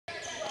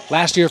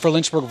Last year for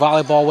Lynchburg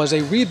Volleyball was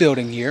a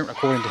rebuilding year,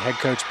 according to head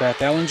coach Beth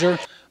Ellinger.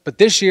 But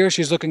this year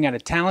she's looking at a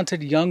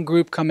talented young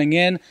group coming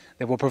in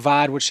that will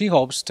provide what she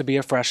hopes to be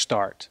a fresh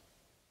start.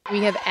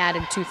 We have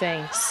added two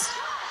things.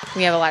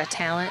 We have a lot of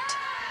talent,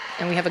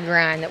 and we have a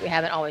grind that we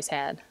haven't always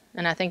had.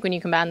 And I think when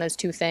you combine those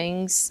two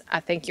things, I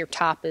think your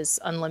top is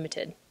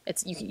unlimited.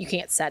 You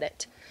can't set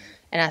it.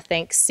 And I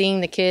think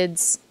seeing the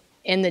kids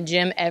in the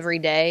gym every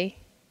day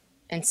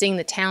and seeing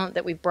the talent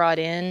that we've brought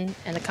in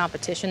and the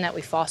competition that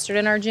we fostered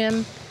in our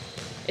gym,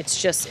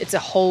 it's a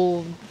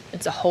whole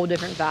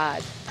different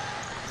vibe.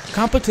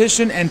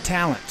 Competition and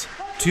talent,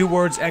 two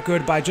words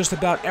echoed by just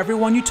about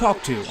everyone you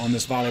talk to on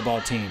this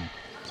volleyball team.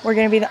 We're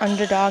going to be the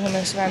underdog in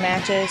most of our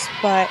matches,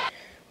 but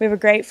we have a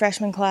great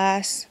freshman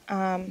class,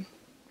 and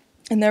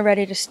they're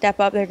ready to step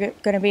up. They're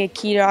going to be a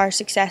key to our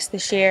success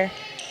this year.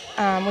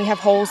 We have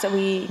holes that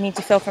we need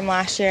to fill from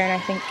last year, and I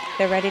think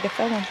they're ready to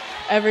fill them.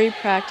 Every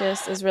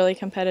practice is really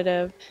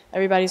competitive.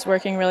 Everybody's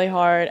working really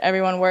hard.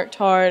 Everyone worked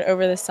hard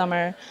over the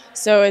summer.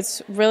 So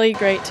it's really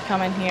great to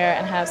come in here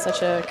and have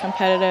such a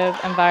competitive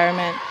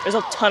environment. There's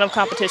a ton of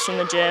competition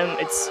in the gym.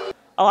 It's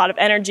a lot of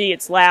energy,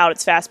 it's loud,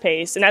 it's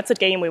fast-paced, and that's the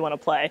game we want to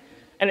play.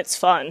 And it's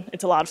fun.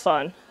 It's a lot of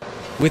fun.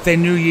 With a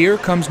new year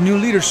comes new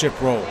leadership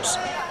roles.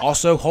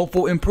 Also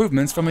hopeful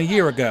improvements from a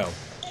year ago.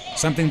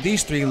 Something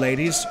these three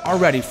ladies are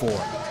ready for.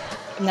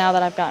 Now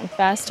that I've gotten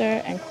faster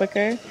and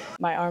quicker,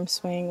 my arm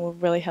swing will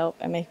really help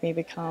and make me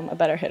become a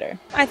better hitter.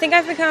 I think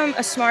I've become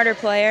a smarter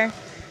player.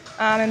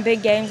 In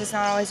big games, it's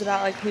not always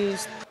about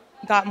who's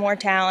got more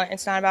talent.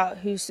 It's not about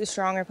who's the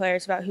stronger player.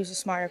 It's about who's the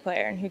smarter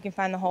player and who can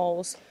find the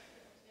holes.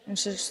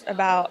 It's just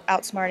about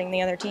outsmarting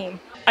the other team.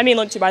 I mean,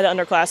 looked to by the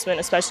underclassmen,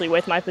 especially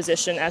with my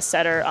position as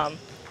setter,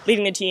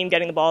 leading the team,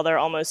 getting the ball there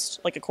almost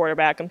like a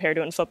quarterback compared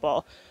to in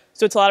football.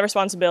 So it's a lot of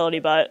responsibility,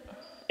 but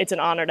it's an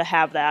honor to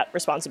have that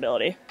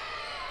responsibility.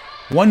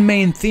 One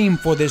main theme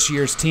for this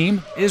year's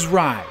team is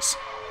rise,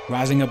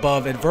 rising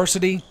above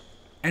adversity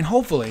and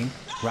hopefully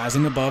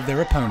rising above their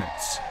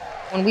opponents.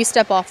 When we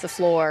step off the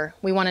floor,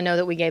 we want to know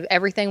that we gave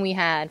everything we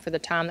had for the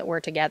time that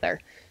we're together,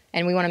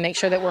 and we want to make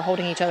sure that we're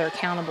holding each other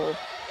accountable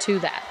to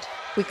that.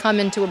 We come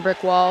into a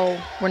brick wall,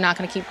 we're not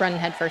going to keep running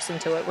headfirst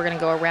into it. We're going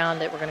to go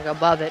around it, we're going to go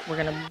above it,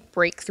 we're going to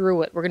break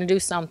through it, we're going to do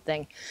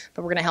something,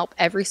 but we're going to help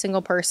every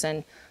single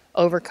person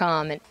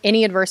overcome. And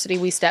any adversity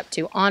we step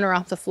to, on or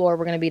off the floor,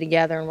 we're going to be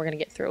together and we're going to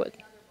get through it.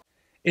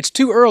 It's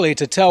too early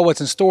to tell what's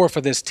in store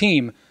for this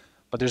team,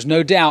 but there's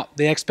no doubt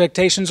the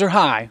expectations are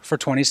high for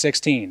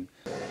 2016.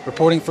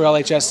 Reporting for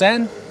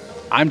LHSN,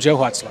 I'm Joe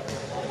Hutzler.